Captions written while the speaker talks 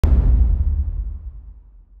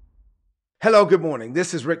Hello, good morning.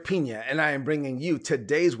 This is Rick Pina, and I am bringing you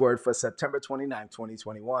today's word for September 29th,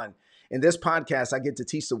 2021. In this podcast, I get to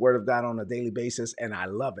teach the word of God on a daily basis, and I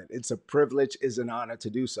love it. It's a privilege, it's an honor to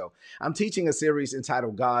do so. I'm teaching a series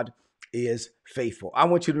entitled God is Faithful. I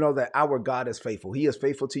want you to know that our God is faithful. He is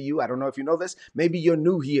faithful to you. I don't know if you know this. Maybe you're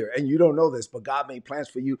new here and you don't know this, but God made plans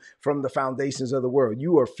for you from the foundations of the world.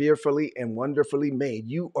 You are fearfully and wonderfully made.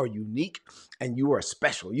 You are unique and you are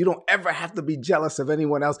special. You don't ever have to be jealous of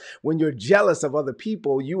anyone else. When you're jealous of other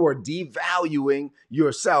people, you are devaluing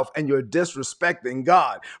yourself and you're disrespecting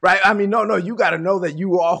God, right? No, you got to know that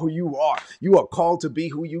you are who you are. You are called to be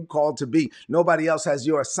who you called to be. Nobody else has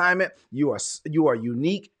your assignment. You are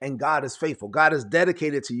unique, and God is faithful. God is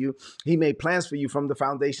dedicated to you. He made plans for you from the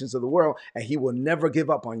foundations of the world, and he will never give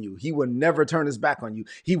up on you. He will never turn his back on you.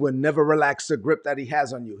 He will never relax the grip that he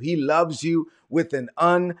has on you. He loves you with an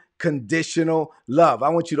unconditional love. I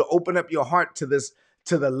want you to open up your heart to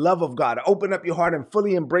the love of God. Open up your heart and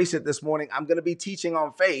fully embrace it this morning. I'm going to be teaching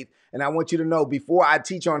on faith, and I want you to know, before I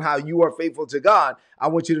teach on how you are faithful to God, I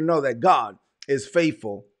want you to know that God is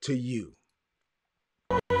faithful to you.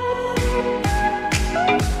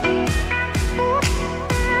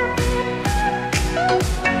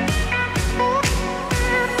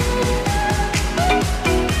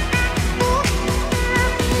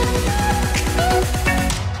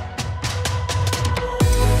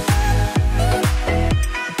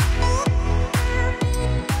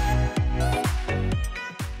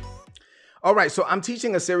 All right, so I'm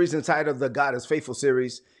teaching a series entitled the God is Faithful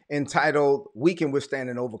series, entitled We Can Withstand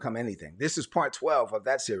and Overcome Anything. This is part 12 of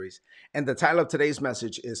that series, and the title of today's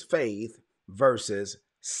message is Faith versus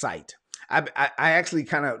Sight. I actually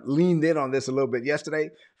kind of leaned in on this a little bit yesterday,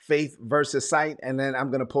 faith versus sight, and then I'm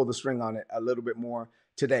going to pull the string on it a little bit more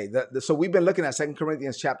today. So we've been looking at 2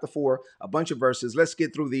 Corinthians chapter 4, a bunch of verses. Let's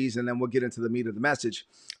get through these, and then we'll get into the meat of the message,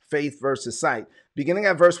 faith versus sight. Beginning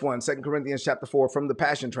at verse 1, 2 Corinthians chapter 4, from the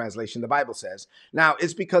Passion Translation, the Bible says, "Now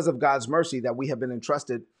it's because of God's mercy that we have been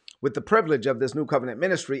entrusted with the privilege of this new covenant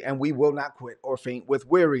ministry, and we will not quit or faint with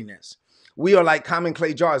weariness. We are like common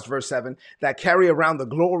clay jars," verse 7, "that carry around the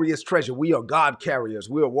glorious treasure." We are God carriers.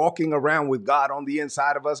 We are walking around with God on the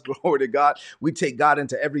inside of us. Glory to God. We take God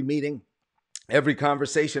into every meeting, every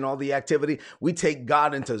conversation, all the activity. We take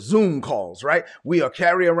God into Zoom calls, right? We are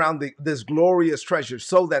carrying around this glorious treasure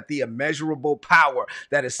so that the immeasurable power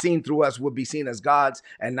that is seen through us would be seen as God's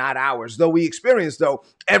and not ours. Though we experience,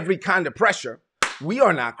 every kind of pressure, we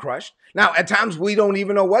are not crushed. Now, at times we don't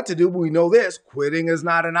even know what to do, but we know this: quitting is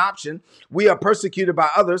not an option. We are persecuted by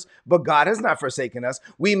others, but God has not forsaken us.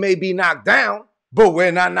 We may be knocked down, but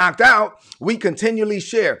we're not knocked out. We continually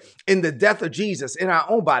share in the death of Jesus in our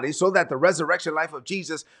own bodies so that the resurrection life of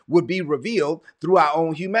Jesus would be revealed through our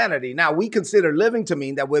own humanity. Now, we consider living to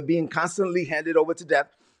mean that we're being constantly handed over to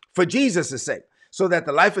death for Jesus' sake, so that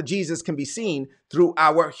the life of Jesus can be seen through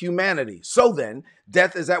our humanity. So then,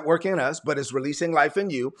 death is at work in us, but it's releasing life in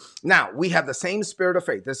you. Now, we have the same spirit of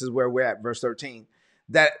faith. This is where we're at, verse 13,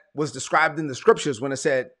 that was described in the scriptures when it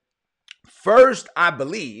said, "First I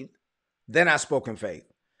believed, then I spoke in faith."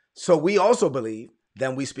 So we also believe,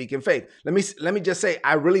 then we speak in faith. Let me just say,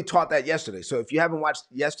 I really taught that yesterday. So if you haven't watched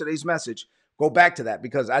yesterday's message, go back to that,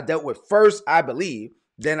 because I dealt with first I believe,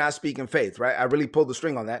 then I speak in faith, right? I really pulled the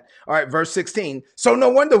string on that. All right, verse 16. "So no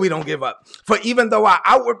wonder we don't give up. For even though our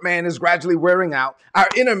outward man is gradually wearing out, our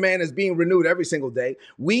inner man is being renewed every single day.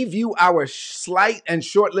 We view our slight and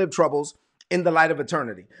short-lived troubles in the light of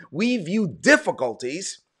eternity. We view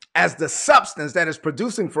difficulties as the substance that is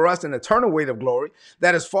producing for us an eternal weight of glory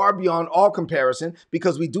that is far beyond all comparison,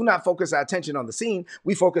 because we do not focus our attention on the seen,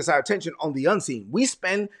 we focus our attention on the unseen. We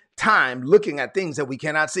spend time looking at things that we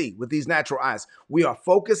cannot see with these natural eyes. We are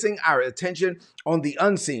focusing our attention on the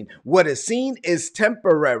unseen. What is seen is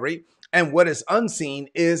temporary, and what is unseen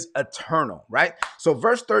is eternal," right? So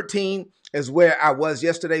verse 13 is where I was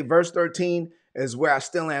yesterday. Verse 13 is where I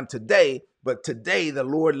still am today, but today the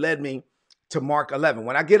Lord led me to Mark 11.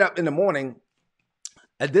 When I get up in the morning,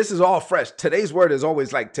 and this is all fresh. Today's word is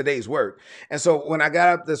always like today's word. And so when I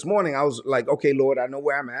got up this morning, I was like, okay, Lord, I know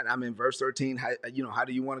where I'm at. I'm in verse 13. How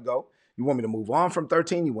do you want to go? You want me to move on from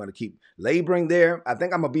 13? You want to keep laboring there? I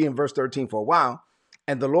think I'm going to be in verse 13 for a while.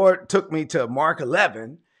 And the Lord took me to Mark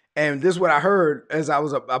 11. And this is what I heard as I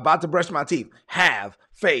was about to brush my teeth. Have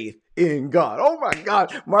faith in God. Oh my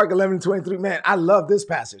God. Mark 11:23. Man, I love this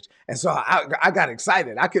passage. And so I got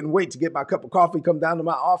excited. I couldn't wait to get my cup of coffee, come down to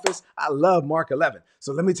my office. I love Mark 11.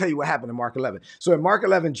 So let me tell you what happened in Mark 11. So in Mark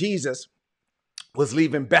 11, Jesus was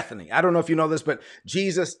leaving Bethany. I don't know if you know this, but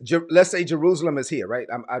Jesus, let's say Jerusalem is here, right?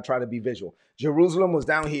 I try to be visual. Jerusalem was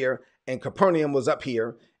down here and Capernaum was up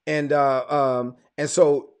here. And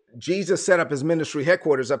so Jesus set up his ministry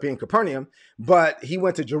headquarters up here in Capernaum, but he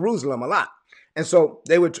went to Jerusalem a lot. And so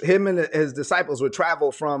him and his disciples would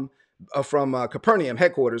travel from Capernaum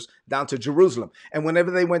headquarters down to Jerusalem. And whenever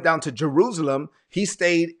they went down to Jerusalem, he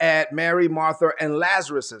stayed at Mary, Martha, and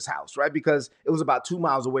Lazarus's house, right? Because it was about 2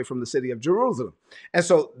 miles away from the city of Jerusalem. And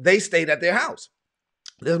so they stayed at their house.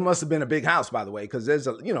 This must have been a big house, by the way, because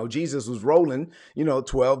Jesus was rolling,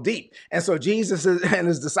 12 deep. And so Jesus and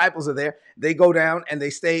his disciples are there. They go down and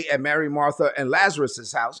they stay at Mary, Martha, and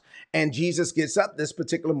Lazarus's house. And Jesus gets up this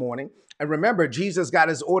particular morning. And remember, Jesus got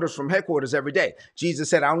his orders from headquarters every day. Jesus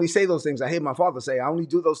said, I only say those things I hear my Father say. I only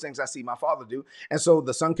do those things I see my Father do. And so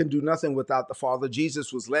the Son can do nothing without the Father.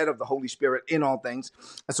 Jesus was led of the Holy Spirit in all things.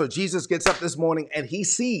 And so Jesus gets up this morning and he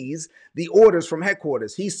sees the orders from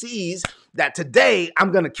headquarters. He sees that today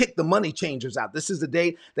I'm going to kick the money changers out. This is the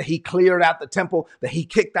day that he cleared out the temple, that he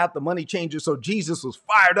kicked out the money changers. So Jesus was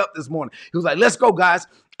fired up this morning. He was like, let's go, guys.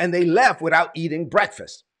 And they left without eating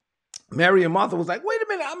breakfast. Mary and Martha was like, wait a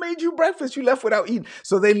minute, I made you breakfast. You left without eating.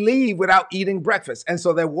 So they leave without eating breakfast. And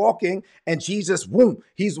so they're walking and Jesus,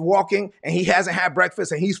 he's walking and he hasn't had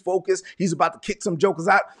breakfast and he's focused. He's about to kick some jokers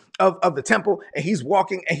out of the temple and he's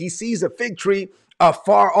walking and he sees a fig tree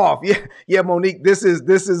far off. Yeah, Monique, this is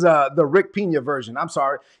the Rick Pina version. I'm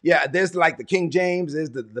sorry. Yeah, there's like the King James,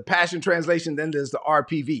 there's the Passion Translation, then there's the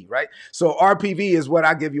RPV, right? So RPV is what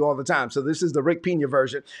I give you all the time. So this is the Rick Pina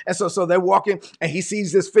version. And so they're walking and he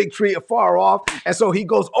sees this fig tree afar off. And so he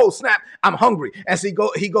goes, oh, snap, I'm hungry. And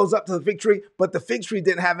so he goes up to the fig tree, but the fig tree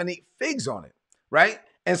didn't have any figs on it, right?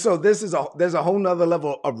 And so there's a whole nother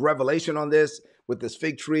level of revelation on this, with this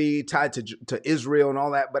fig tree tied to Israel and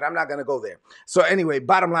all that, but I'm not going to go there. So anyway,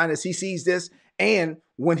 bottom line is he sees this. And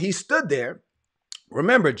when he stood there,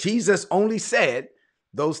 remember, Jesus only said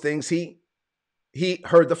those things he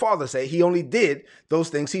heard the Father say. He only did those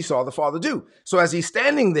things he saw the Father do. So as he's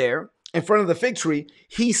standing there in front of the fig tree,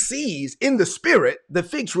 he sees in the spirit, the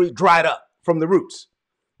fig tree dried up from the roots,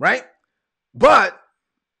 right? But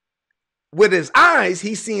with his eyes,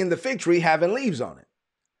 he's seeing the fig tree having leaves on it.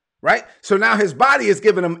 Right? So now his body is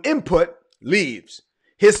giving him input, leaves.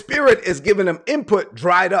 His spirit is giving him input,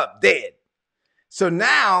 dried up, dead. So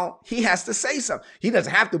now he has to say something. He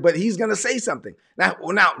doesn't have to, but he's going to say something. Now,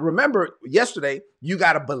 remember yesterday, you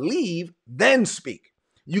got to believe, then speak.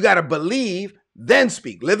 You got to believe, then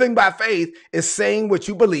speak. Living by faith is saying what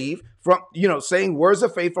you believe from, saying words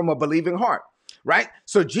of faith from a believing heart, right?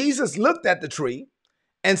 So Jesus looked at the tree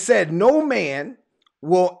and said, no man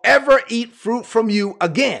will ever eat fruit from you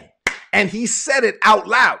again. And he said it out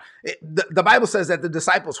loud. The Bible says that the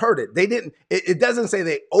disciples heard it. They didn't. It doesn't say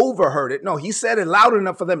they overheard it. No, he said it loud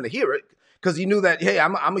enough for them to hear it because he knew that, hey,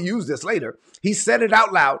 I'm going to use this later. He said it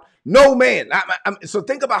out loud. No man. So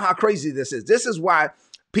think about how crazy this is. This is why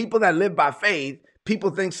people that live by faith, people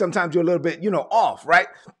think sometimes you're a little bit, off, right?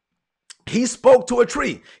 He spoke to a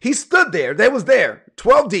tree. He stood there. They was there,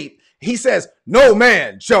 12 deep. He says, no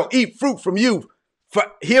man shall eat fruit from you for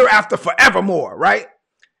hereafter forevermore, right?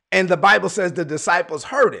 And the Bible says the disciples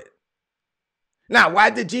heard it. Now, why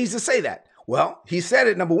did Jesus say that? Well, he said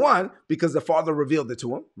it, number one, because the Father revealed it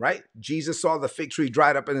to him, right? Jesus saw the fig tree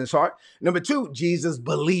dried up in his heart. Number two, Jesus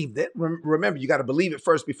believed it. Remember, you got to believe it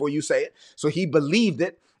first before you say it. So he believed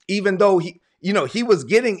it, even though he was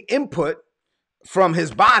getting input from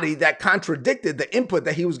his body that contradicted the input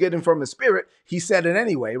that he was getting from his spirit. He said it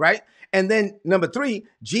anyway, right? And then number three,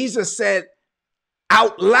 Jesus said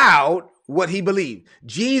out loud what he believed.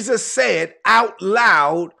 Jesus said out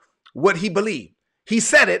loud what he believed. He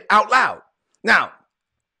said it out loud. Now,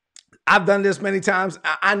 I've done this many times.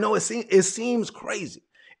 I know it seems crazy.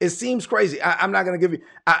 It seems crazy. I'm not going to give you,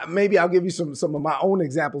 maybe I'll give you some of my own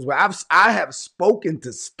examples where I have spoken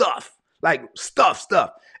to stuff, like stuff,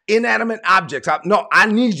 inanimate objects. I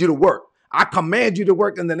need you to work. I command you to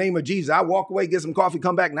work in the name of Jesus. I walk away, get some coffee,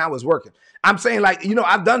 come back, now it's working. I'm saying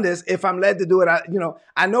I've done this. If I'm led to do it,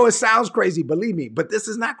 I know it sounds crazy, believe me, but this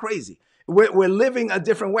is not crazy. We're living a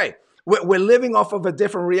different way. We're living off of a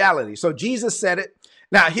different reality. So Jesus said it.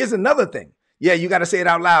 Now, here's another thing. Yeah, you got to say it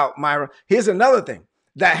out loud, Myra. Here's another thing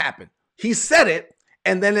that happened. He said it,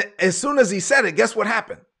 and then as soon as he said it, guess what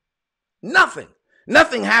happened? Nothing.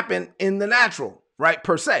 Nothing happened in the natural, right,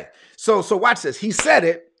 per se. So watch this. He said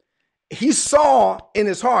it. He saw in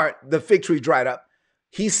his heart the fig tree dried up.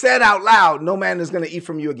 He said out loud, no man is going to eat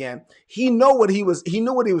from you again. He knew what he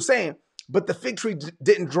was saying, but the fig tree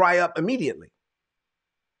didn't dry up immediately.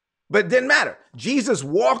 But it didn't matter. Jesus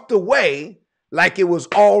walked away like it was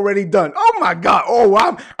already done. Oh my God.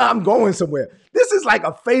 Oh, I'm going somewhere. This is like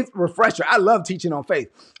a faith refresher. I love teaching on faith.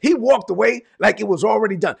 He walked away like it was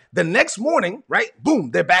already done. The next morning, right?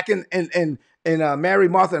 Boom, they're back in Mary,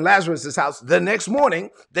 Martha, and Lazarus' house. The next morning,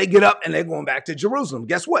 they get up and they're going back to Jerusalem.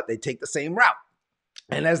 Guess what? They take the same route.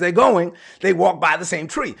 And as they're going, they walk by the same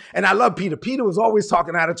tree. And I love Peter. Peter was always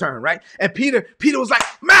talking out of turn, right? And Peter was like,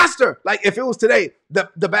 Master. Like if it was today,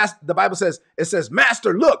 the Bible says, it says,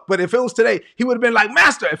 Master, look. But if it was today, he would have been like,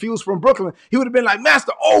 Master. If he was from Brooklyn, he would have been like,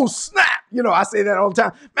 Master, oh, snap. You know, I say that all the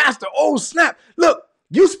time. Master, oh, snap. Look,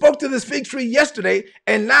 you spoke to this fig tree yesterday,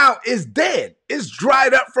 and now it's dead. It's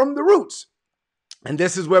dried up from the roots. And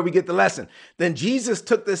this is where we get the lesson. Then Jesus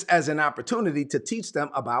took this as an opportunity to teach them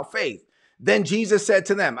about faith. Then Jesus said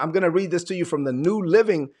to them, I'm going to read this to you from the New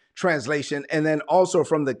Living Translation and then also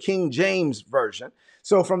from the King James Version.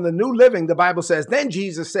 So from the New Living, the Bible says, then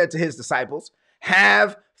Jesus said to his disciples,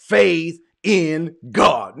 have faith in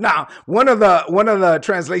God. Now, one of the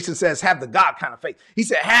translations says, have the God kind of faith. He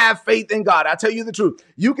said, have faith in God. I tell you the truth.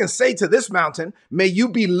 You can say to this mountain, may you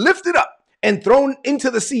be lifted up and thrown into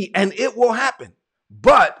the sea, and it will happen.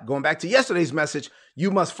 But going back to yesterday's message,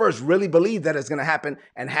 you must first really believe that it's going to happen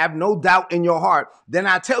and have no doubt in your heart. Then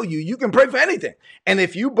I tell you, you can pray for anything. And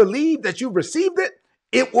if you believe that you've received it,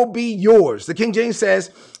 it will be yours. The King James says,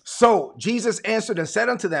 so Jesus answered and said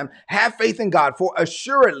unto them, have faith in God, for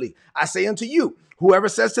assuredly I say unto you, whoever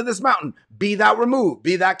says to this mountain, be thou removed,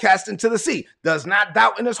 be thou cast into the sea, does not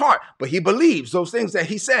doubt in his heart, but he believes those things that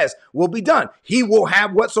he says will be done. He will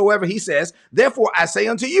have whatsoever he says. Therefore I say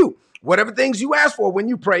unto you, whatever things you ask for when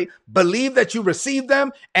you pray, believe that you receive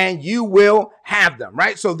them and you will have them,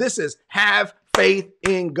 right? So this is have faith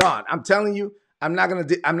in God. I'm telling you, I'm not going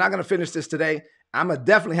to finish this today. I'm going to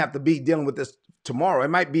definitely have to be dealing with this tomorrow. It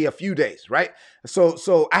might be a few days, right?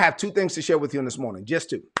 So I have two things to share with you this morning, just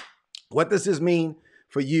two. What does this mean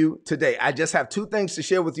for you today? I just have two things to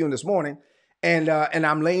share with you this morning, and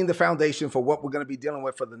I'm laying the foundation for what we're going to be dealing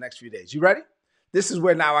with for the next few days. You ready? This is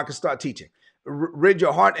where now I can start teaching. Rid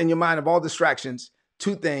your heart and your mind of all distractions.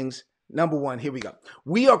 Two things. Number one, here we go.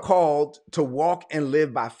 We are called to walk and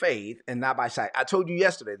live by faith and not by sight. I told you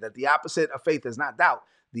yesterday that the opposite of faith is not doubt.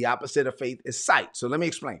 The opposite of faith is sight. So let me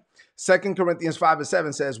explain. 2 Corinthians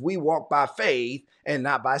 5:7 says, we walk by faith and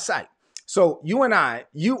not by sight. So you and I,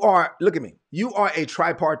 look at me, you are a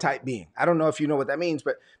tripartite being. I don't know if you know what that means,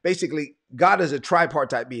 but basically God is a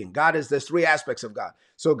tripartite being. There's three aspects of God.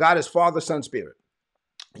 So God is Father, Son, Spirit.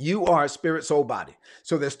 You are spirit, soul, body.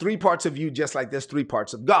 So there's three parts of you, just like there's three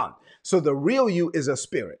parts of God. So the real you is a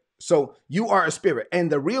spirit. So you are a spirit, and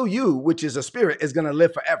the real you, which is a spirit, is going to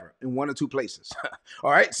live forever in one or two places.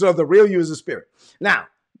 All right. So the real you is a spirit. Now,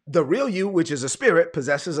 the real you, which is a spirit,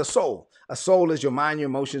 possesses a soul. A soul is your mind, your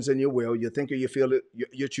emotions, and your will, your thinker, your feeler,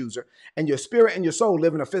 your chooser. And your spirit and your soul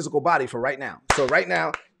live in a physical body for right now. So right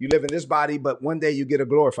now you live in this body, but one day you get a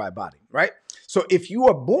glorified body, right? So if you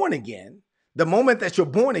are born again, the moment that you're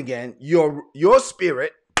born again, your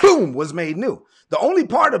spirit, boom, was made new. The only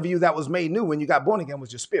part of you that was made new when you got born again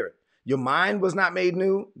was your spirit. Your mind was not made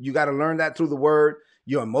new. You got to learn that through the word.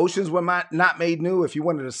 Your emotions were not made new. If you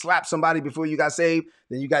wanted to slap somebody before you got saved,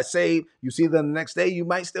 then you got saved. You see them the next day, you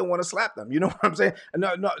might still want to slap them. You know what I'm saying?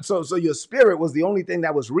 No. So your spirit was the only thing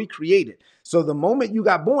that was recreated. So the moment you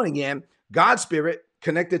got born again, God's spirit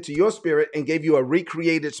connected to your spirit and gave you a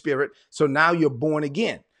recreated spirit. So now you're born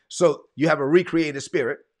again. So you have a recreated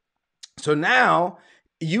spirit. So now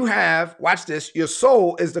you have, watch this, your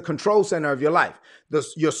soul is the control center of your life.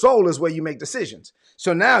 Your soul is where you make decisions.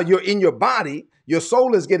 So now you're in your body. Your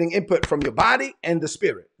soul is getting input from your body and the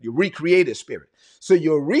spirit, your recreated spirit. So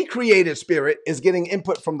your recreated spirit is getting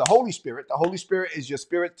input from the Holy Spirit. The Holy Spirit is your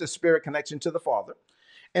spirit to spirit connection to the Father.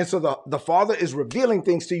 And so the Father is revealing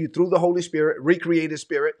things to you through the Holy Spirit, recreated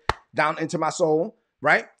spirit, down into my soul,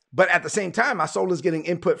 right? But at the same time, my soul is getting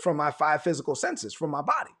input from my five physical senses, from my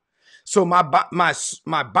body. So my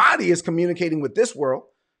body is communicating with this world,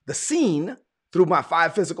 the seen, through my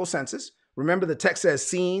five physical senses. Remember, the text says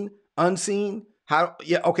seen, unseen.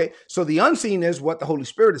 So the unseen is what the Holy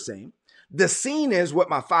Spirit is saying. The seen is what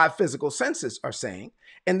my five physical senses are saying.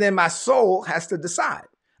 And then my soul has to decide.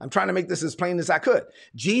 I'm trying to make this as plain as I could.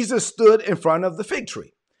 Jesus stood in front of the fig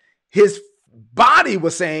tree. His body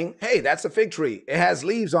was saying, hey, that's a fig tree. It has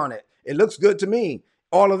leaves on it. It looks good to me.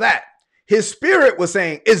 All of that. His spirit was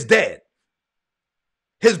saying, it's dead.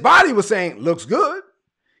 His body was saying, looks good.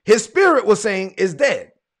 His spirit was saying, it's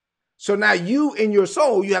dead. So now you in your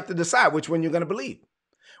soul, you have to decide which one you're going to believe.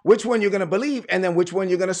 Which one you're going to believe, and then which one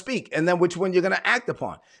you're going to speak, and then which one you're going to act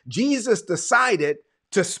upon. Jesus decided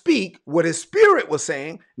to speak what his spirit was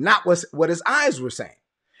saying, not what his eyes were saying.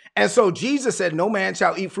 And so Jesus said, no man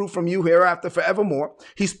shall eat fruit from you hereafter forevermore.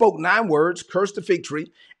 He spoke 9 words, cursed the fig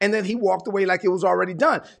tree, and then he walked away like it was already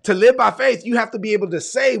done. To live by faith, you have to be able to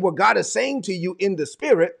say what God is saying to you in the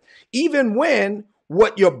spirit, even when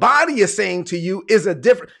what your body is saying to you is a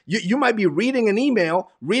different. You might be reading an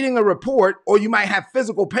email, reading a report, or you might have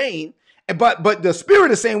physical pain. But the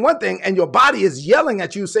spirit is saying one thing and your body is yelling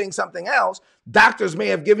at you saying something else. Doctors may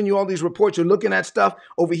have given you all these reports. You're looking at stuff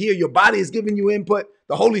over here. Your body is giving you input.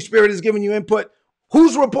 The Holy Spirit is giving you input.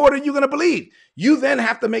 Whose report are you going to believe? You then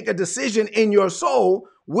have to make a decision in your soul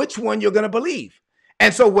which one you're going to believe.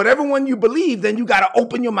 And so whatever one you believe, then you got to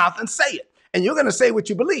open your mouth and say it. And you're going to say what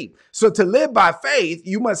you believe. So to live by faith,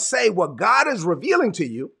 you must say what God is revealing to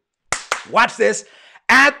you. Watch this.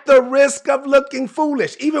 At the risk of looking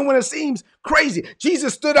foolish, even when it seems crazy.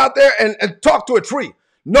 Jesus stood out there and talked to a tree.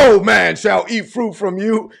 No man shall eat fruit from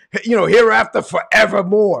you, hereafter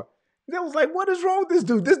forevermore. They was like, what is wrong with this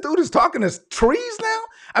dude? This dude is talking to trees now?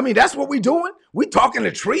 I mean, that's what we doing? We talking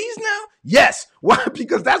to trees now? Yes. Why?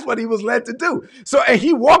 Because that's what he was led to do. So, and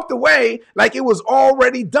he walked away like it was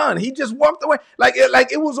already done. He just walked away like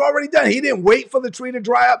it was already done. He didn't wait for the tree to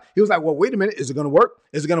dry up. He was like, well, wait a minute. Is it going to work?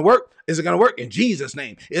 Is it going to work? Is it going to work? In Jesus'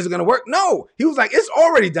 name. Is it going to work? No. He was like, it's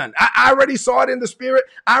already done. I already saw it in the spirit.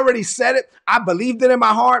 I already said it. I believed it in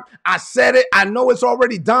my heart. I said it. I know it's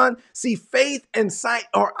already done. See, faith and sight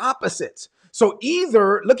are opposites. So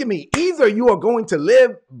either, look at me, either you are going to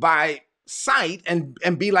live by sight and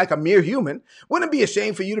be like a mere human. Wouldn't it be a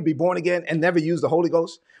shame for you to be born again and never use the Holy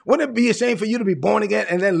Ghost? Wouldn't it be a shame for you to be born again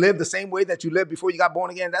and then live the same way that you lived before you got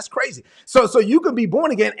born again? That's crazy. So you could be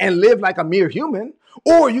born again and live like a mere human,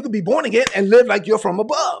 or you could be born again and live like you're from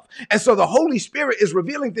above. And so the Holy Spirit is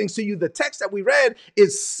revealing things to you. The text that we read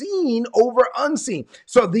is seen over unseen.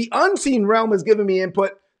 So the unseen realm is giving me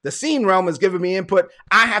input. The seen realm is giving me input.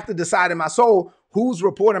 I have to decide in my soul, whose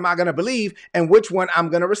report am I going to believe and which one I'm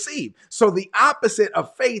going to receive? So the opposite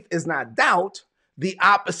of faith is not doubt. The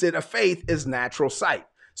opposite of faith is natural sight.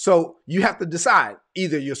 So you have to decide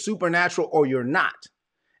either you're supernatural or you're not.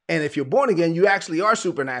 And if you're born again, you actually are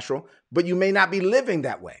supernatural, but you may not be living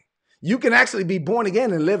that way. You can actually be born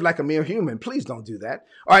again and live like a mere human. Please don't do that.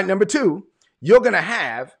 All right. Number 2, you're going to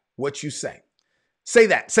have what you say. Say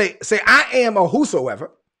that. Say, I am a whosoever.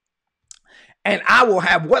 And I will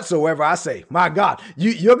have whatsoever I say. My God,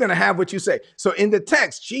 you're going to have what you say. So in the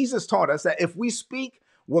text, Jesus taught us that if we speak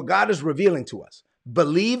what God is revealing to us,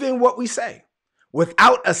 believe in what we say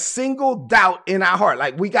without a single doubt in our heart,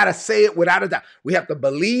 like we got to say it without a doubt. We have to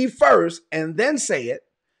believe first and then say it.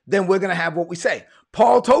 Then we're going to have what we say.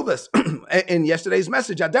 Paul told us in yesterday's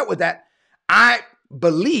message, I dealt with that. I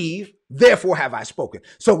believe, therefore have I spoken.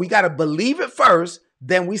 So we got to believe it first,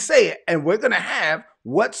 then we say it, and we're going to have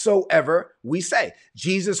whatsoever we say.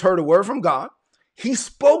 Jesus heard a word from God. He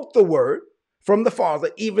spoke the word from the Father,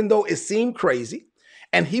 even though it seemed crazy.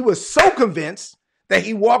 And he was so convinced that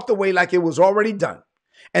he walked away like it was already done.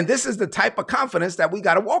 And this is the type of confidence that we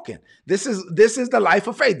got to walk in. This is the life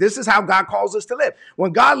of faith. This is how God calls us to live.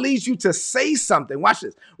 When God leads you to say something, watch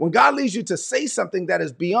this. When God leads you to say something that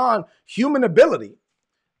is beyond human ability,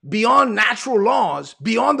 beyond natural laws,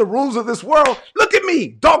 beyond the rules of this world. Look at me,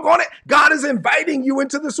 doggone it. God is inviting you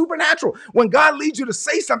into the supernatural. When God leads you to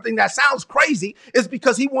say something that sounds crazy, it's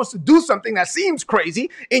because he wants to do something that seems crazy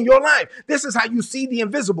in your life. This is how you see the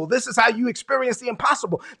invisible. This is how you experience the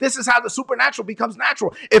impossible. This is how the supernatural becomes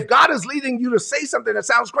natural. If God is leading you to say something that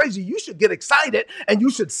sounds crazy, you should get excited and you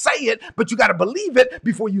should say it, but you got to believe it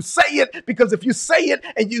before you say it, because if you say it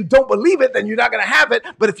and you don't believe it, then you're not going to have it.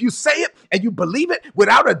 But if you say it and you believe it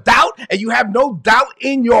without a doubt, and you have no doubt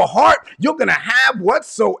in your heart, you're going to have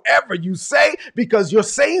whatsoever you say, because you're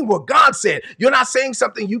saying what God said. You're not saying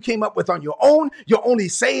something you came up with on your own. You're only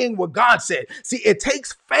saying what God said. See, it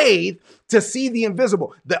takes faith to see the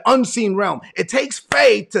invisible, the unseen realm. It takes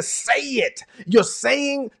faith to say it. You're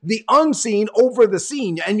saying the unseen over the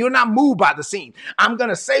seen, and you're not moved by the seen. I'm going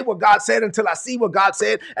to say what God said until I see what God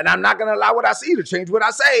said, and I'm not going to allow what I see to change what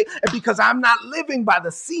I say. And because I'm not living by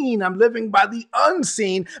the seen, I'm living by the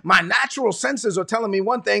unseen. My natural senses are telling me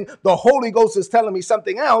one thing. The Holy Ghost is telling me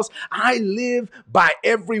something else. I live by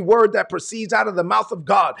every word that proceeds out of the mouth of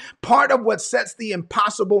God. Part of what sets the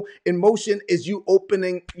impossible in motion is you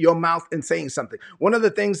opening your mouth and saying something. One of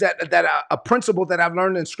the things that a principle that I've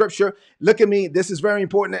learned in scripture, look at me, this is very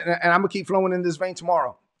important, and I'm going to keep flowing in this vein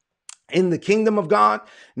tomorrow. In the kingdom of God,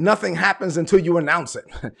 nothing happens until you announce it.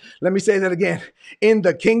 Let me say that again. In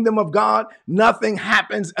the kingdom of God, nothing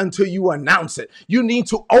happens until you announce it. You need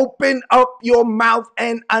to open up your mouth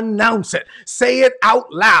and announce it. Say it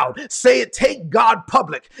out loud. Say it. Take God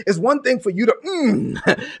public. It's one thing for you to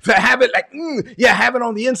have it like, have it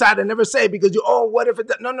on the inside and never say it because what if it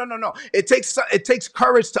does? No. It takes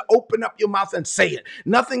courage to open up your mouth and say it.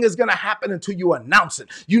 Nothing is going to happen until you announce it.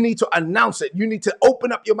 You need to announce it. You need to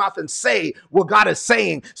open up your mouth and say what God is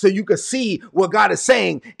saying so you can see what God is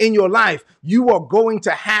saying in your life. You are going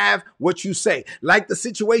to have what you say. Like the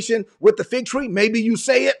situation with the fig tree, maybe you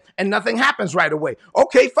say it and nothing happens right away.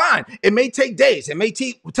 Okay, fine. It may take days. It may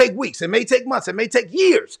take weeks. It may take months. It may take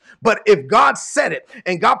years. But if God said it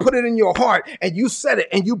and God put it in your heart and you said it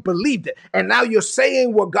and you believed it, and now you're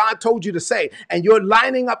saying what God told you to say, and you're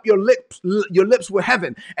lining up your lips with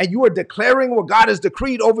heaven, and you are declaring what God has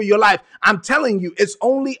decreed over your life, I'm telling you, it's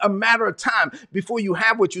only a matter of time before you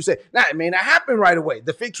have what you say. Now, it may not happen right away.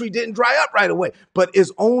 The fig tree didn't dry up right away, but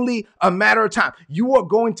it's only a matter of time. You are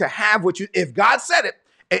going to have if God said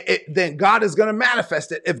it, then God is going to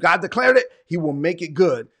manifest it. If God declared it, he will make it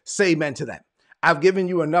good. Say amen to that. I've given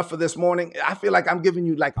you enough for this morning. I feel like I'm giving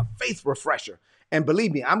you like a faith refresher. And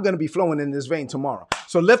believe me, I'm going to be flowing in this vein tomorrow.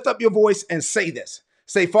 So lift up your voice and say this.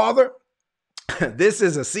 Say, Father, this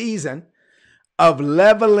is a season of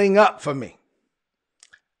leveling up for me.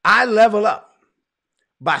 I level up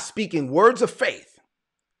by speaking words of faith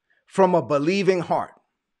from a believing heart.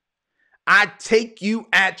 I take you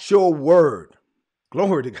at your word.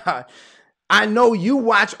 Glory to God. I know you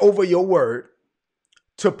watch over your word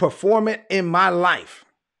to perform it in my life,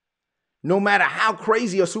 no matter how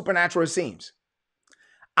crazy or supernatural it seems.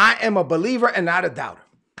 I am a believer and not a doubter.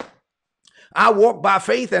 I walk by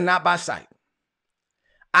faith and not by sight.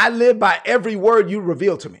 I live by every word you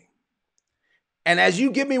reveal to me. And as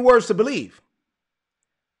you give me words to believe,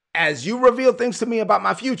 as you reveal things to me about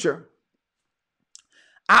my future,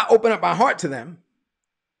 I open up my heart to them,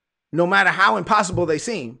 no matter how impossible they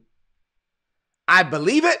seem. I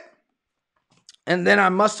believe it, and then I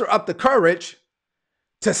muster up the courage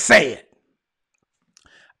to say it.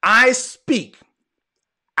 I speak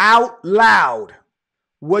out loud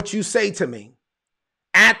what you say to me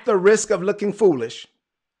at the risk of looking foolish,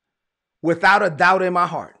 without a doubt in my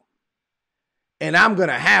heart. And I'm going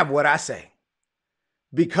to have what I say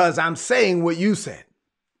because I'm saying what you said.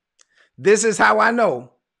 This is how I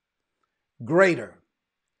know greater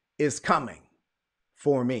is coming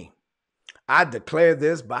for me. I declare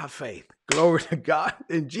this by faith. Glory to God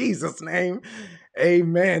in Jesus' name.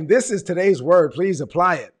 Amen. This is today's word. Please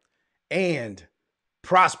apply it and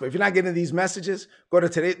prosper. If you're not getting these messages, go to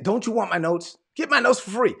today. Don't you want my notes? Get my notes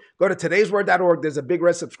for free. Go to todaysword.org. There's a big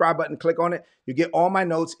red subscribe button. Click on it. You get all my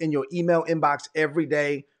notes in your email inbox every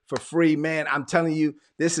day for free. Man, I'm telling you,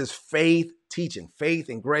 this is faith teaching, faith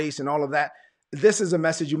and grace and all of that. This is a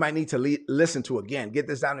message you might need to listen to again. Get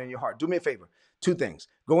this down in your heart. Do me a favor. 2 things.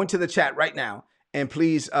 Go into the chat right now and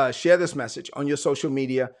please share this message on your social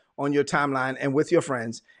media, on your timeline, and with your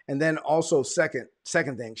friends. And then also second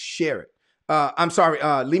thing, share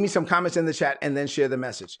it. Leave me some comments in the chat and then share the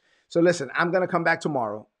message. So listen, I'm going to come back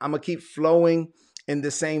tomorrow. I'm going to keep flowing in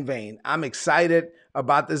the same vein. I'm excited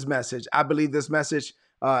about this message. I believe this message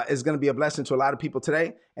is going to be a blessing to a lot of people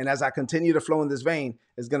today. And as I continue to flow in this vein,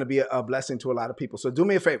 it's going to be a blessing to a lot of people. So do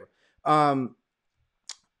me a favor.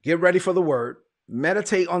 Get ready for the word.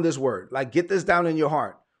 Meditate on this word. Like, get this down in your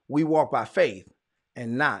heart. We walk by faith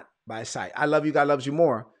and not by sight. I love you. God loves you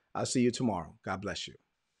more. I'll see you tomorrow. God bless you.